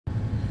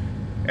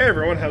Hey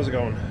everyone, how's it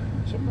going?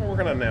 So what am I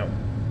working on now?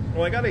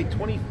 Well, I got a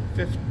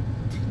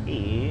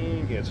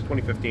 2015, yeah, it's a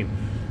 2015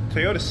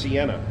 Toyota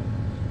Sienna,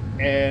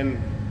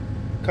 and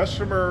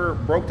customer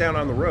broke down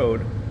on the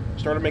road,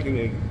 started making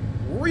a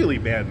really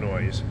bad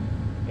noise,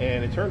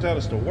 and it turns out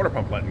it's the water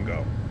pump letting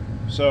go.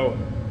 So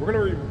we're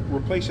going to be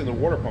replacing the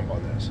water pump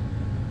on this.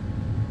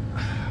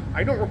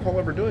 I don't recall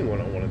ever doing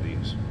one on one of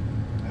these.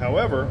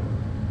 However,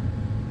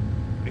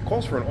 it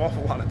calls for an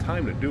awful lot of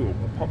time to do a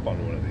pump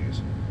on one of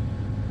these.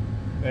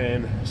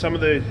 And some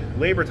of the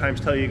labor times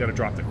tell you got to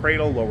drop the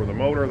cradle, lower the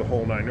motor, the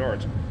whole 9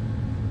 yards.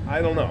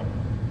 I don't know.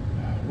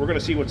 We're going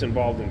to see what's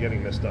involved in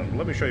getting this done.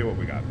 Let me show you what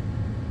we got.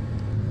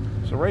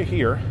 So right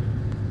here,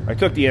 I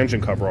took the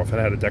engine cover off. It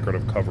had a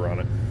decorative cover on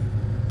it.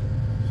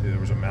 See, there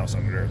was a mouse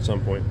under there at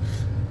some point.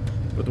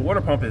 But the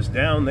water pump is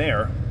down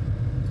there.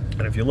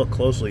 And if you look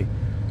closely,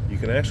 you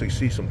can actually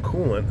see some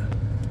coolant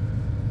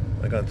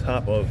like on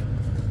top of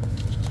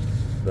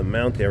the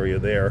mount area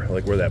there,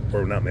 like where that,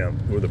 or not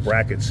mount, where the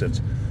bracket sits.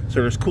 So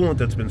there's coolant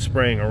that's been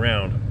spraying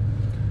around.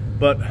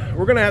 But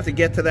we're gonna have to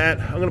get to that.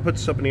 I'm gonna put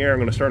this up in the air. I'm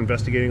gonna start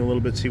investigating a little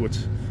bit, see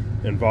what's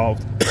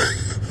involved.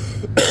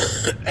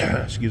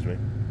 Excuse me.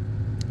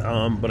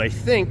 But I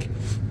think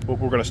what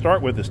we're gonna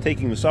start with is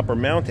taking this upper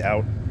mount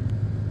out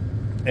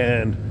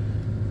and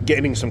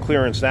getting some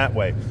clearance that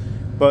way.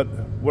 But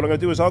what I'm gonna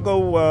do is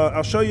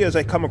I'll show you as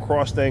I come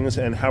across things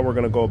and how we're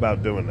gonna go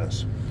about doing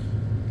this.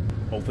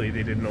 Hopefully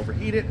they didn't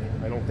overheat it.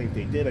 I don't think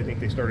they did. I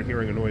think they started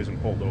hearing a noise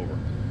and pulled over.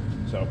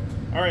 So,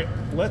 all right,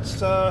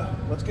 let's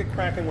get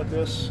cracking with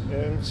this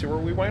and see where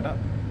we wind up.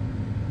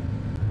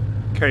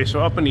 Okay, so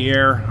up in the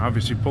air,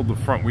 obviously pulled the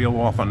front wheel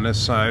off on this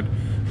side.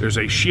 There's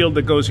a shield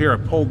that goes here. I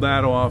pulled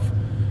that off.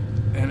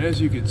 And as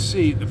you can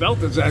see, the belt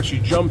has actually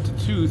jumped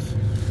a tooth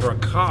or a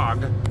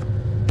cog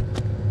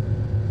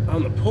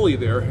on the pulley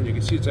there. And you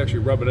can see it's actually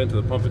rubbing into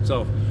the pump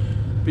itself.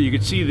 But you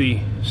can see the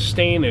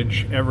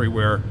stainage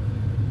everywhere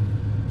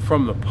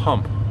from the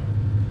pump.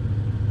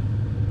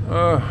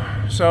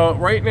 So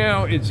right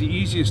now it's the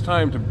easiest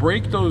time to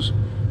break those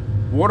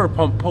water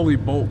pump pulley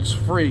bolts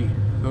free.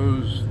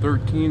 Those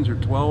 13s or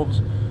 12s,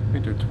 I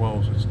think they're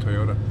 12s, it's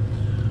Toyota.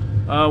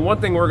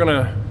 One thing we're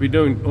gonna be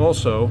doing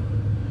also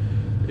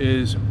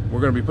is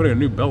we're gonna be putting a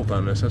new belt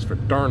on this, that's for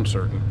darn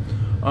certain.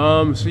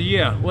 So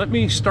yeah, let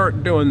me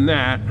start doing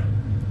that,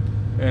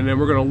 and then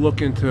we're gonna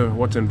look into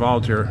what's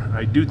involved here.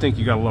 I do think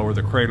you gotta lower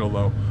the cradle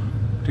though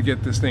to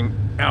get this thing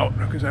out,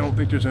 because I don't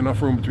think there's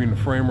enough room between the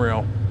frame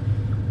rail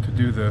to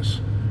do this.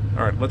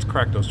 All right, let's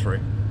crack those free.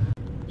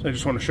 So I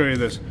just want to show you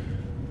this.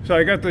 So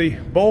I got the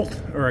bolt,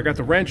 or I got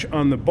the wrench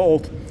on the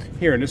bolt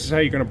here, and this is how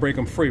you're going to break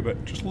them free,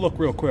 but just look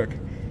real quick.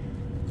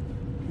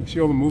 You see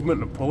all the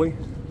movement in the pulley?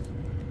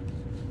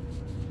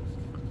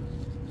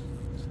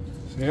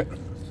 See it?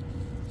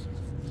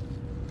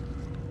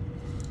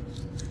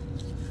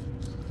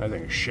 That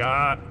thing is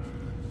shot.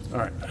 All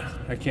right,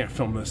 I can't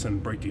film this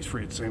and break these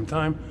free at the same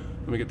time.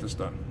 Let me get this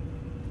done.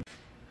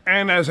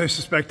 And as I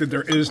suspected,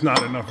 there is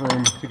not enough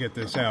room to get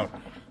this out.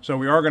 So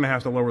we are going to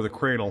have to lower the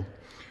cradle.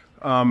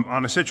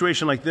 On a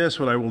situation like this,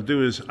 what I will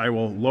do is I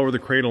will lower the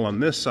cradle on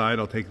this side.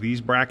 I'll take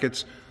these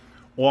brackets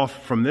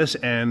off from this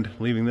end,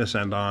 leaving this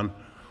end on.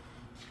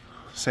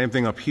 Same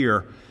thing up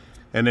here.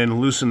 And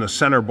then loosen the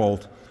center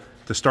bolt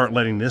to start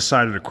letting this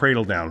side of the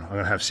cradle down. I'm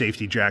going to have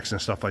safety jacks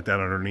and stuff like that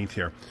underneath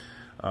here.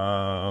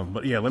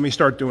 But yeah, let me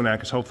start doing that,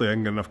 because hopefully I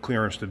can get enough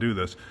clearance to do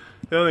this.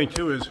 The other thing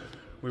too is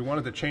we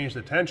wanted to change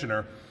the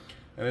tensioner.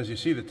 And as you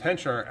see, the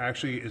tensioner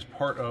actually is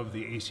part of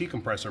the AC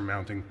compressor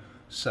mounting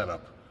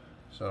setup.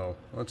 So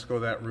let's go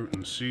that route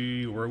and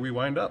see where we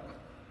wind up.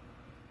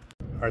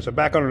 All right, so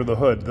back under the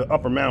hood, the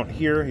upper mount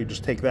here, you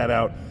just take that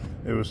out.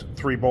 There was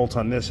 3 bolts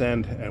on this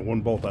end and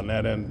 1 bolt on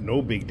that end. No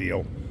big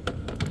deal.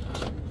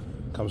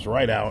 Comes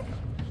right out.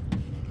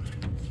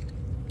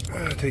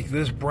 Take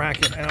this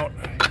bracket out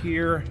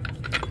here.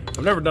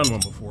 I've never done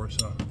one before,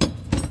 so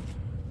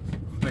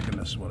I'm thinking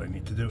this is what I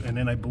need to do. And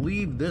then I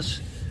believe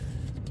this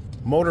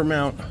motor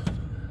mount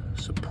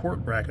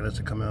support bracket has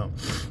to come out,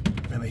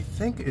 and I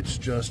think it's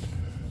just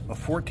a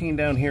 14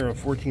 down here, a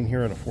 14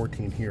 here, and a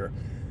 14 here,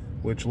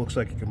 which looks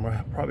like you can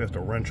probably have to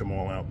wrench them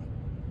all out.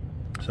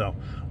 So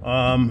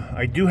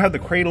I do have the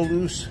cradle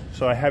loose,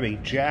 so I have a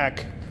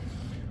jack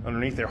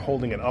underneath there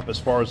holding it up as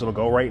far as it'll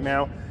go right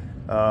now,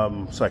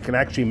 so I can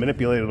actually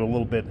manipulate it a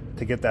little bit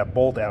to get that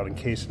bolt out in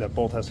case that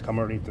bolt has to come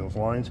underneath those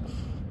lines.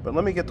 But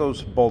let me get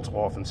those bolts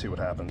off and see what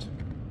happens.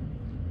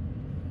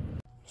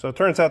 So it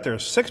turns out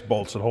there's 6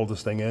 bolts that hold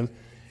this thing in,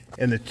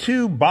 and the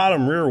 2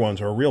 bottom rear ones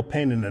are a real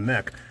pain in the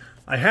neck.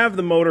 I have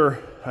the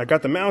motor, I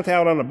got the mount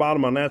out on the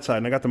bottom on that side,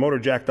 and I got the motor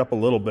jacked up a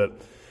little bit,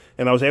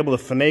 and I was able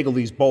to finagle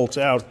these bolts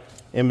out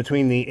in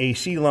between the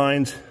AC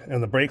lines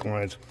and the brake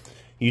lines.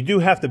 You do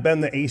have to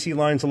bend the AC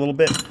lines a little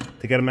bit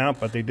to get them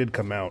out, but they did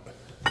come out.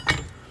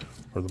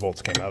 Or the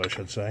bolts came out, I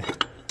should say.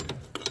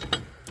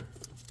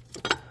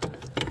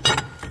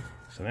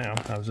 So now,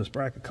 how does this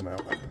bracket come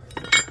out?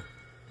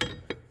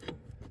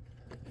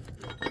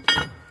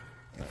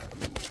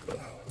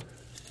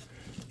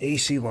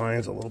 AC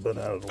lines a little bit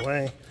out of the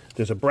way.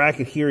 There's a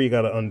bracket here you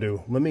got to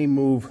undo. Let me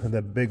move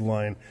the big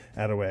line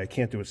out of the way. I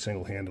can't do it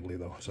single-handedly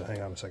though, so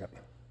hang on a second.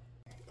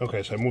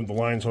 Okay, so I moved the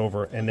lines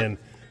over, and then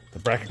the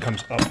bracket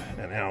comes up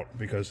and out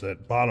because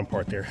that bottom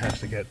part there has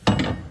to get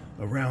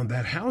around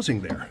that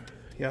housing there.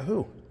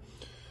 Yahoo!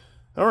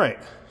 All right,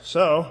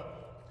 so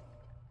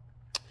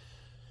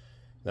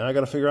now I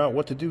got to figure out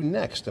what to do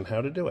next and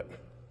how to do it.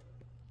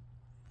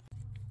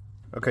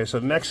 Okay, so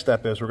the next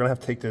step is we're going to have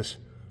to take this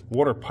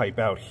water pipe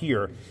out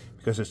here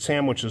because it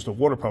sandwiches the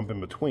water pump in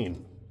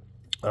between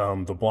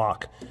the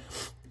block.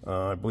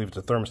 I believe it's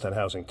a thermostat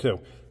housing too.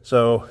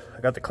 So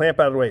I got the clamp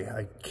out of the way.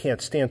 I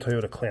can't stand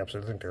Toyota clamps.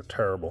 I think they're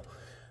terrible,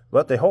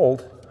 but they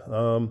hold.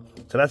 So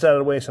that's out of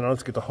the way. So now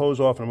let's get the hose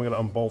off, and we're going to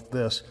unbolt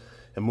this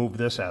and move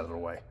this out of the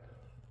way.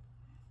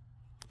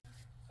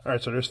 All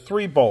right, so there's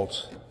 3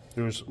 bolts.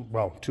 There's,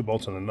 well, 2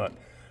 bolts and a nut.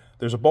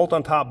 There's a bolt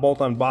on top,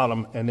 bolt on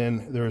bottom, and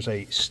then there's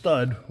a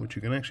stud, which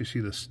you can actually see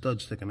the stud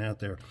sticking out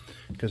there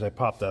because I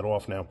popped that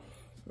off now,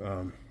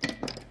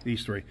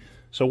 these 3.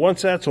 So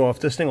once that's off,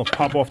 this thing will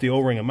pop off the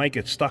O-ring. It might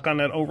get stuck on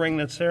that O-ring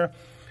that's there,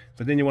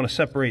 but then you want to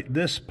separate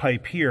this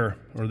pipe here,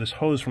 or this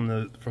hose from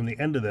the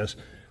end of this.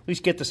 At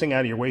least get this thing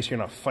out of your way so you're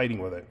not fighting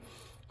with it.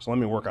 So let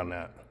me work on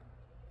that.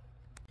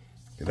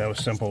 Okay, that was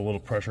simple, a little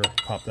pressure,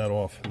 pop that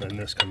off, and then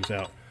this comes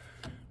out.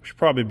 We should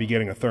probably be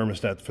getting a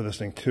thermostat for this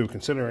thing too,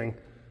 considering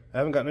I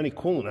haven't gotten any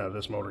coolant out of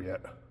this motor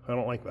yet. I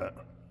don't like that.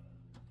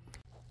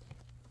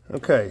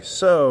 Okay,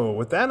 so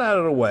with that out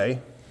of the way,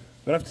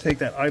 I'm gonna have to take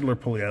that idler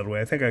pulley out of the way.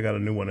 I think I got a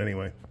new one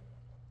anyway.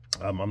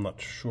 I'm not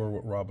sure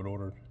what Robert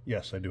ordered.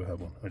 Yes, I do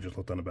have one. I just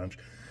looked on the bench.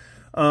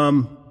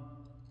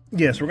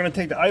 Yeah, so we're gonna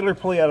take the idler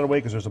pulley out of the way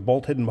because there's a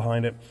bolt hidden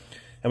behind it.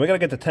 And we gotta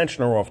get the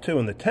tensioner off too.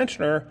 And the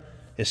tensioner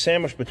is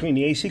sandwiched between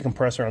the AC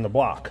compressor and the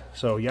block.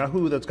 So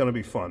yahoo, that's gonna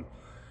be fun.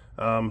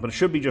 But it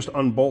should be just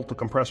unbolt the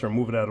compressor and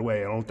move it out of the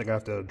way. I don't think I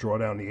have to draw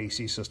down the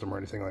AC system or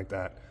anything like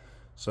that.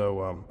 So,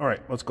 all right,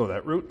 let's go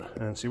that route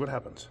and see what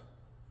happens.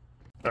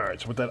 All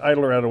right, so with that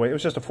idler out of the way, it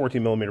was just a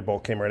 14mm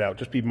bolt, came right out.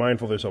 Just be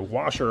mindful there's a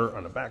washer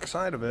on the back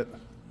side of it,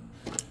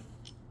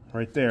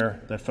 right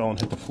there, that fell and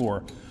hit the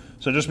floor.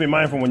 So just be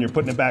mindful when you're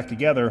putting it back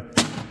together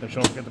that you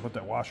don't forget to put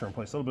that washer in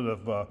place. A little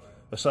bit of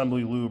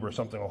assembly lube or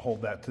something will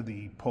hold that to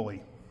the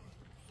pulley.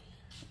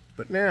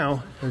 But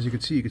now, as you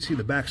can see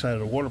the back side of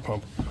the water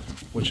pump,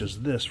 which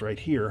is this right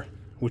here,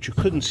 which you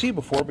couldn't see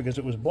before because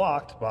it was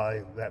blocked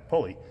by that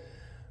pulley.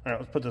 All right,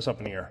 let's put this up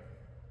in the air.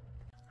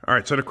 All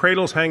right, so the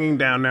cradle's hanging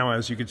down now,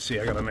 as you can see.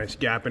 I got a nice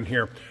gap in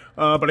here,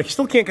 but I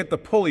still can't get the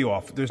pulley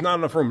off. There's not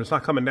enough room. It's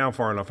not coming down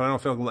far enough. I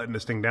don't feel like letting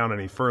this thing down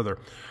any further.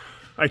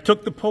 I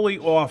took the pulley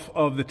off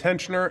of the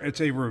tensioner. It's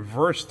a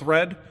reverse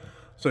thread,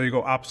 so you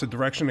go opposite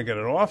direction to get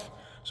it off.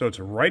 So it's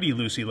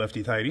righty-loosey,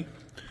 lefty-tighty.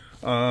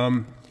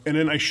 And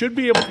then I should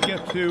be able to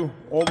get to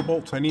all the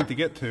bolts I need to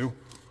get to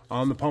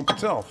on the pump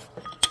itself.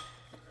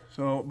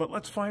 So, but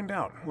let's find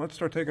out. Let's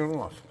start taking it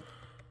off.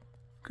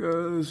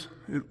 Because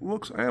it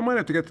looks, I might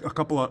have to get a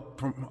couple up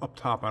from up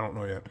top, I don't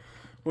know yet.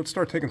 Let's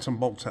start taking some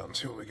bolts out and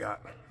see what we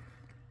got.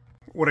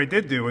 What I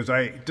did do is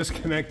I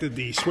disconnected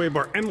the sway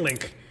bar end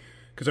link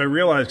because I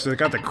realized, because I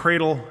got the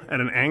cradle at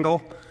an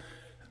angle,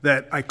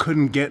 that I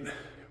couldn't get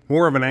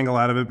more of an angle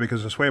out of it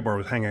because the sway bar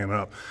was hanging it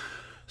up.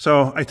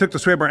 So I took the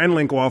sway bar end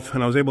link off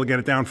and I was able to get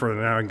it down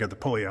further. Now I can get the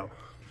pulley out.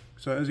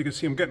 So as you can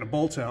see, I'm getting the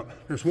bolts out.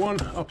 There's one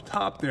up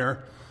top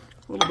there,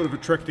 a little bit of a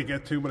trick to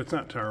get to, but it's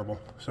not terrible.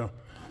 So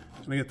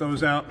I'm gonna get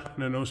those out,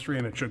 and then those 3,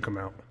 and it should come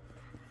out.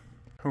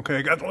 Okay,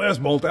 I got the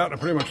last bolt out, and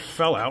it pretty much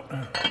fell out.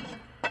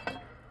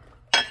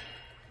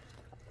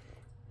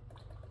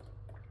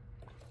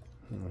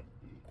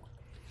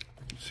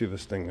 See,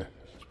 this thing has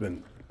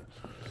been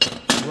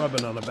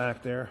rubbing on the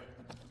back there,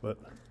 but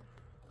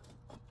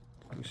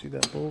you see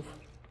that move?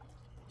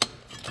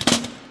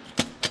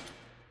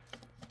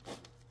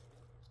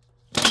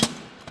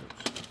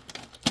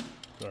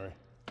 Sorry.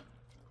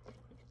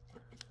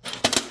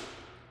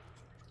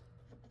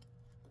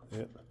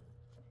 Yep.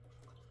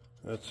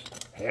 That's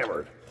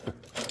hammered.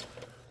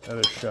 That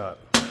is shot.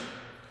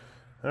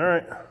 All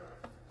right.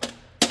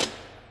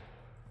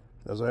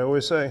 As I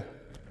always say,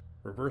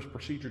 reverse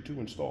procedure to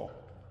install.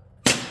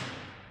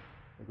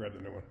 I'll grab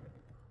the new one.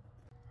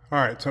 All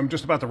right, so I'm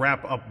just about to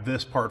wrap up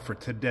this part for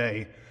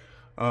today.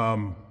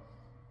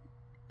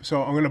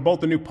 So I'm going to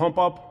bolt the new pump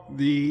up.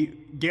 The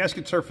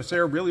gasket surface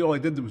air, really all I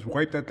did was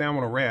wipe that down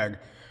with a rag.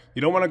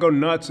 You don't want to go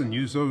nuts and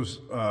use those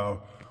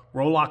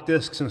roll-lock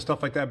discs and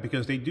stuff like that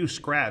because they do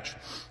scratch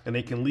and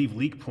they can leave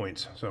leak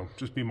points. So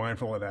just be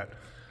mindful of that.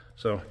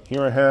 So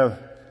here I have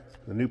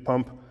the new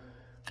pump,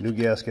 new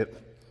gasket.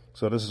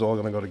 So this is all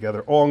going to go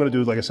together. All I'm going to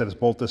do, like I said, is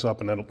bolt this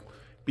up and that'll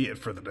be it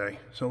for the day.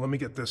 So let me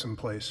get this in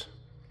place.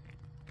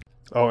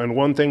 Oh, and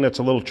one thing that's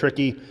a little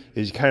tricky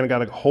is you kind of got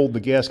to hold the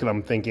gasket,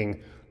 I'm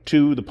thinking,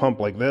 to the pump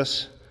like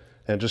this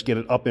and just get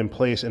it up in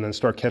place and then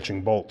start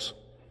catching bolts.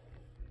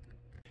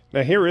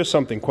 Now here is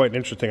something quite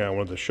interesting I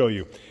wanted to show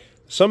you.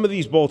 Some of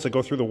these bolts that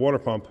go through the water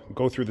pump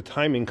go through the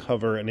timing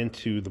cover and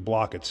into the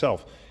block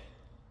itself.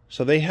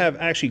 So they have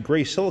actually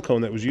gray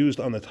silicone that was used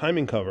on the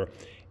timing cover.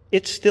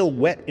 It's still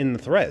wet in the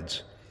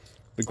threads.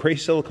 the gray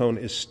silicone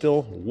is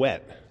still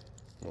wet.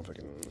 I don't know if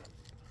I can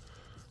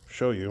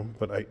show you,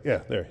 but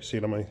yeah, there, see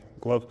it on my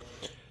glove?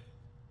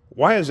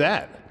 Why is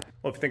that?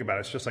 Well, if you think about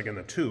it, it's just like in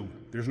the tube.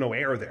 There's no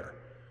air there.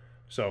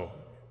 So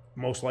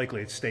most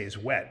likely it stays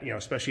wet,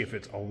 especially if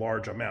it's a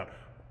large amount.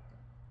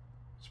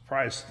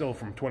 Surprise still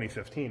from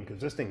 2015, because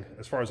this thing,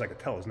 as far as I could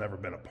tell, has never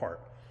been apart.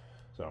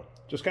 So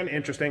just kind of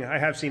interesting. I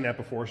have seen that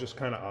before. It's just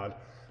kind of odd.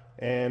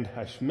 And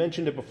I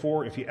mentioned it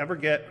before, if you ever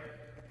get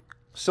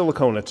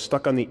silicone that's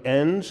stuck on the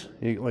ends,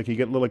 like you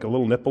get like a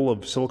little nipple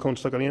of silicone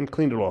stuck on the end,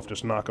 clean it off,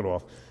 just knock it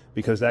off,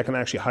 because that can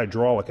actually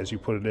hydraulic as you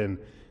put it in,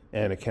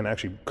 and it can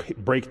actually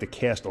break the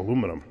cast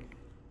aluminum.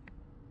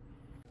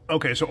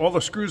 Okay, so all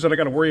the screws that I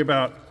got to worry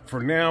about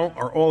for now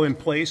are all in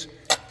place.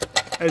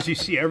 As you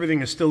see,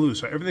 everything is still loose,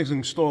 so everything's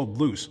installed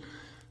loose.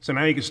 So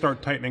now you can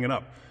start tightening it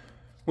up.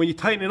 When you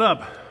tighten it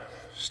up,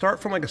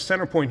 start from like a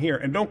center point here,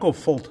 and don't go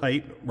full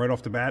tight right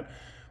off the bat.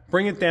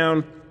 Bring it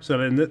down so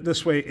that in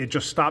this way it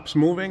just stops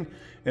moving,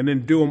 and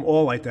then do them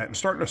all like that. And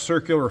start in a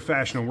circular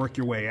fashion and work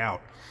your way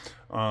out.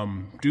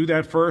 Do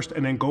that first,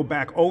 and then go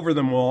back over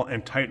them all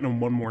and tighten them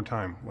one more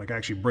time. Like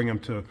actually bring them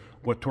to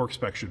what torque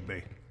spec should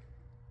be.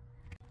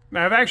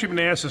 Now, I've actually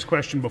been asked this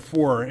question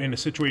before in a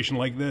situation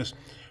like this,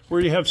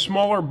 where you have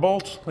smaller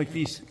bolts, like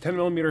these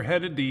 10mm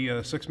headed, the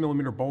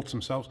 6mm bolts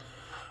themselves.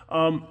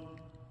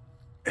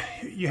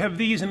 You have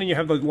these, and then you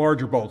have the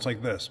larger bolts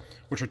like this,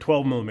 which are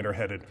 12mm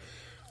headed.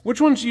 Which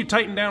ones do you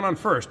tighten down on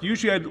first?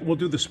 Usually I will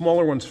do the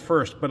smaller ones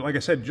first, but like I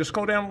said, just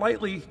go down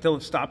lightly till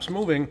it stops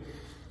moving,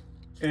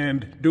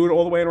 and do it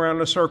all the way around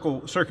in a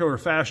circular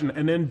fashion,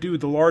 and then do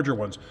the larger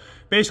ones.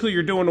 Basically,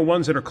 you're doing the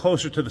ones that are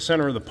closer to the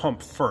center of the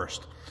pump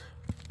first.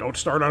 Don't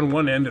start on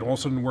one end and all of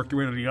a sudden work your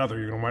way to the other.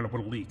 You're going to wind up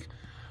with a leak.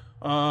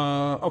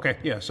 Okay,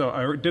 yeah, so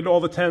I did all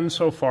the 10s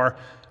so far,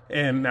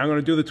 and now I'm going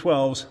to do the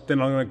 12s.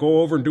 Then I'm going to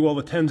go over and do all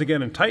the 10s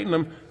again and tighten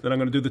them. Then I'm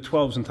going to do the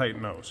 12s and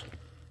tighten those.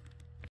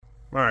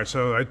 All right,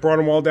 so I brought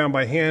them all down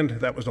by hand.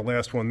 That was the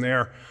last one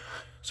there.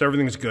 So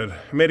everything's good.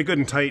 I made it good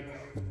and tight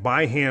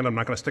by hand. I'm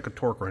not going to stick a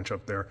torque wrench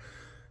up there.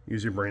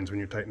 Use your brains when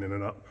you're tightening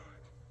it up.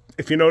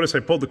 If you notice,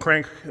 I pulled the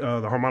crank,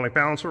 the harmonic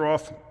balancer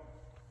off.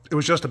 It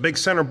was just a big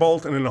center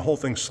bolt, and then the whole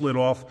thing slid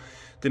off.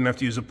 Didn't have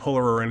to use a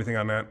puller or anything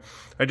on that.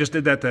 I just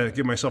did that to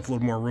give myself a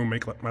little more room,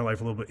 make my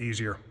life a little bit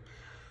easier.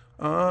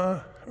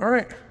 All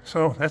right,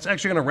 so that's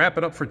actually going to wrap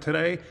it up for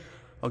today.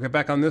 I'll get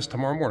back on this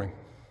tomorrow morning.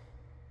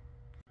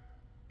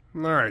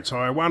 All right, so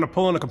I wound up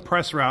pulling a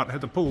compressor out. I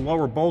had to pull the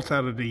lower bolts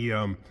out of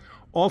the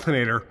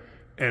alternator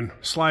and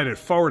slide it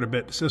forward a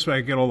bit. So this way I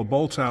can get all the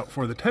bolts out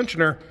for the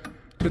tensioner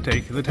to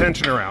take the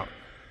tensioner out.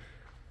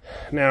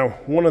 Now,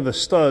 one of the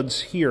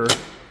studs here,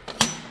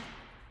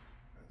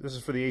 this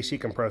is for the AC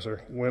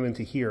compressor, went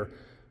into here.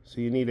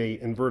 So you need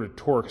a inverted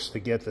Torx to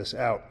get this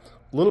out.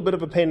 A little bit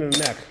of a pain in the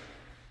neck.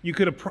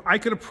 I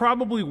could have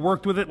probably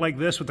worked with it like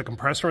this with the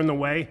compressor in the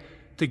way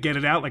to get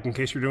it out, like in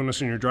case you're doing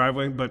this in your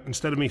driveway, but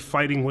instead of me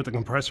fighting with the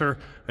compressor,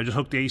 I just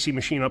hooked the AC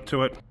machine up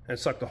to it and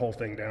sucked the whole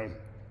thing down.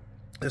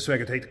 This way I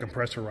could take the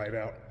compressor right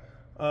out.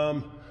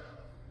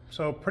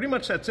 So pretty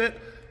much that's it.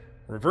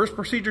 Reverse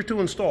procedure to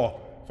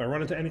install. If I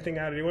run into anything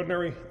out of the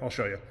ordinary, I'll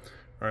show you.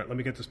 All right, let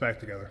me get this back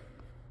together.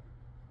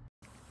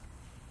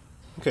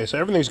 Okay, so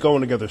everything's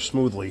going together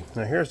smoothly.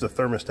 Now here's the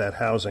thermostat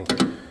housing.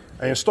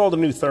 I installed a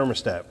new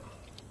thermostat.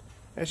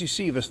 As you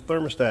see, this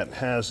thermostat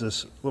has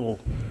this little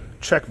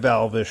check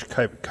valve-ish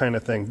kind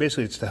of thing.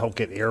 Basically, it's to help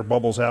get air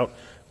bubbles out.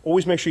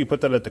 Always make sure you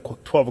put that at the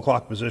 12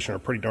 o'clock position or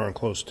pretty darn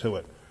close to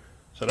it.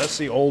 So that's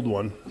the old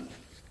one.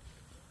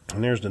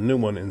 And there's the new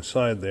one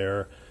inside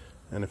there.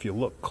 And if you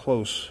look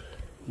close,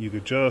 you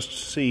could just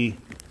see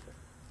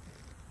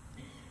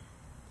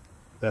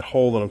that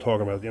hole that I'm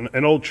talking about.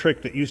 An old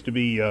trick that used to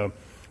be,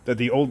 that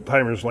the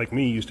old-timers like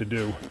me used to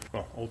do.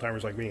 Well,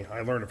 old-timers like me, I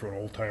learned it from an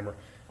old-timer.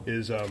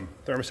 Is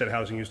thermostat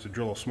housing used to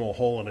drill a small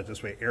hole in it.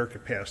 This way air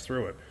could pass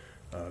through it.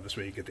 This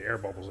way you get the air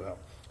bubbles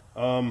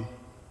out.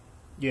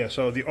 Yeah,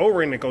 so the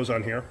O-ring that goes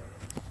on here,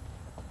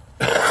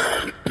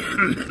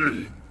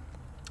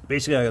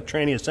 basically I got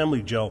tranny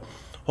assembly gel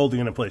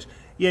holding it in place.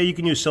 Yeah, you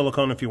can use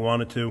silicone if you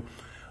wanted to.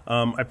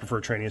 I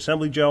prefer tranny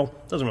assembly gel.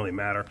 Doesn't really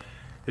matter.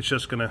 It's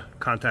just going to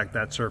contact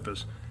that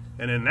surface.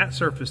 And then that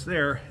surface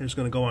there is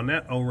going to go on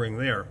that O-ring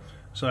there.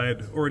 So I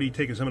had already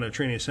taken some of that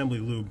tranny assembly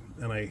lube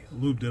and I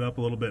lubed it up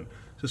a little bit.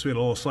 This way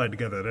it'll all slide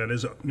together. That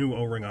is a new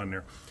O-ring on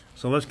there.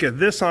 So let's get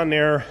this on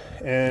there,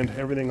 and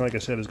everything, like I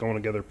said, is going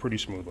together pretty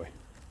smoothly.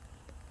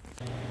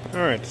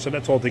 All right, so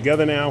that's all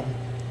together now.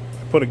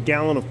 I put a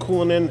gallon of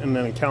coolant in and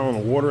then a gallon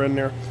of water in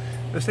there.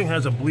 This thing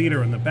has a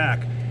bleeder in the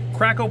back.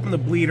 Crack open the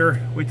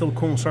bleeder, wait till the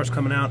coolant starts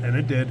coming out, and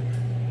it did.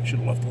 Should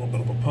have left a little bit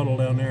of a puddle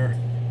down there,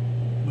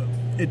 but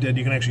it did.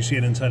 You can actually see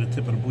it inside the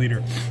tip of the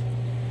bleeder.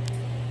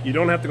 You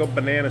don't have to go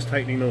bananas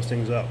tightening those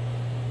things up.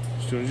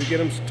 As soon as you get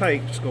them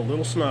tight, just go a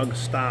little snug,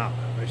 stop.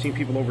 I've seen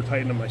people over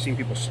tighten them, I've seen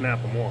people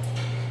snap them off.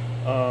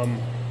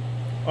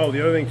 Oh,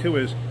 the other thing too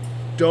is,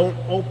 don't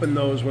open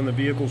those when the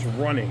vehicle's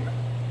running.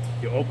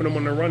 You open them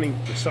when they're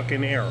running to suck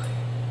in air.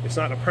 It's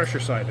not a pressure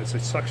side, it's a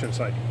suction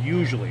side,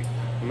 usually.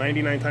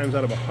 99 times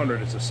out of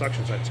 100 it's a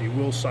suction side, so you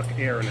will suck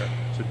air in there,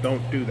 so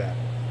don't do that.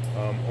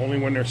 Only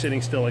when they're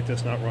sitting still like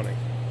this, not running.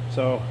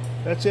 So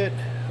that's it.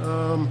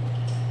 I'm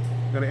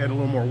going to add a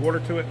little more water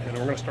to it, and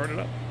we're going to start it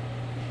up.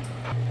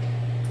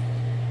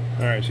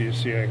 Alright, so you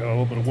see I got a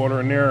little bit of water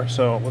in there,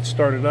 so let's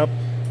start it up.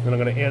 Then I'm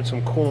going to add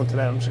some coolant to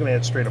that. I'm just going to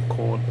add straight up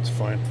coolant, that's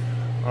fine.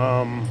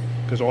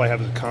 Because all I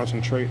have is a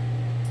concentrate.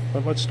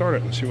 But let's start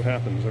it and see what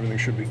happens. Everything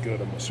should be good,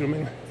 I'm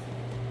assuming.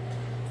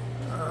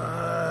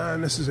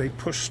 And this is a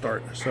push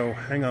start, so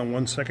hang on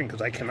 1 second, because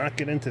I cannot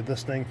get into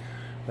this thing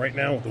right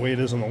now with the way it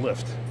is on the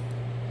lift.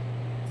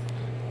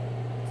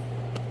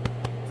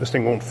 This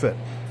thing won't fit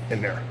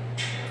in there.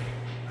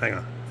 Hang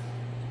on.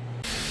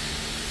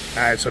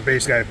 Alright, so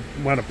basically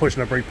I wound up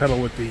pushing the brake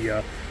pedal with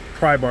the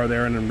pry bar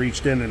there, and then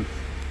reached in and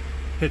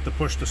hit the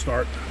push to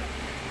start.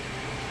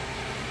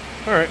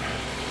 Alright.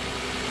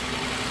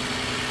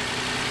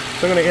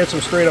 So I'm going to add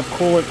some straight up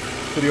coolant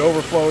to the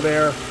overflow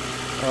there.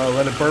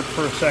 Let it burp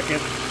for a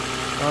second.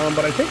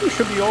 But I think we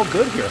should be all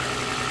good here.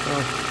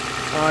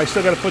 I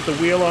still got to put the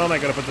wheel on. I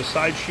got to put the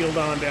side shield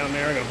on down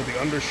there. I got to put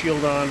the under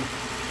shield on.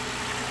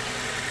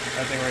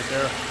 That thing right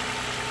there.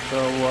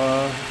 So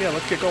yeah,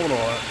 let's get going with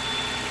all that.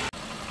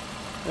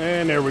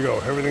 And there we go.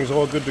 Everything's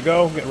all good to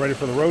go. Getting ready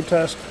for the road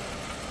test.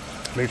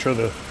 Make sure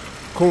the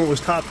coolant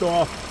was topped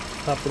off.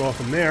 Topped it off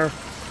from there.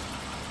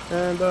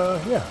 And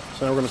yeah,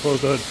 so now we're going to close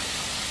the hood.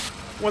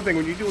 One thing,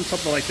 when you're doing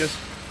something like this,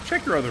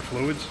 check your other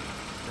fluids.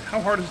 How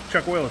hard is it to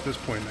check oil at this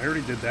point? I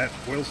already did that.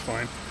 Oil's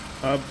fine.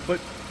 But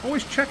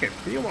always check it.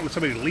 You don't want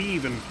somebody to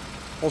leave and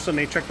all of a sudden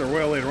they check their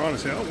oil later on and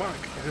say, oh wow,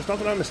 there's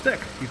nothing on the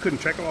stick. You couldn't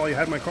check it while you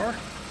had my car?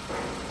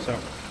 So,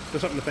 just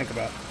something to think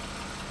about.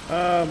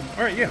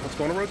 Alright, yeah, let's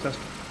go on a road test.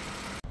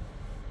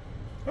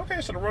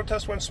 Okay, so the road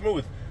test went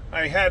smooth.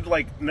 I had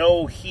like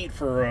no heat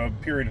for a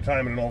period of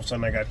time, and then all of a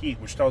sudden I got heat,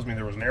 which tells me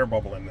there was an air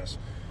bubble in this.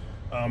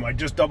 I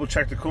just double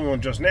checked the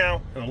coolant just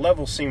now, and the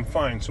levels seem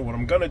fine. So what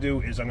I'm going to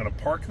do is I'm going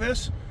to park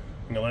this,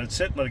 I'm going to let it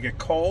sit, let it get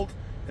cold,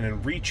 and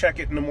then recheck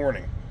it in the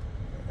morning.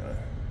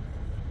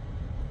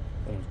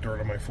 A little dirt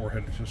on my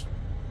forehead, it's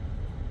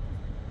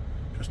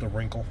just a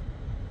wrinkle.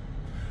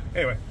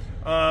 Anyway,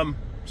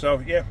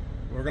 so yeah,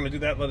 we're going to do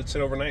that, let it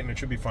sit overnight, and it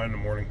should be fine in the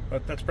morning.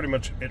 But that's pretty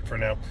much it for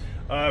now.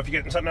 If you're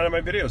getting something out of my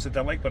videos, hit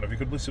that like button. If you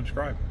could, please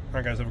subscribe. All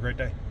right, guys, have a great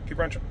day. Keep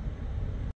wrenching.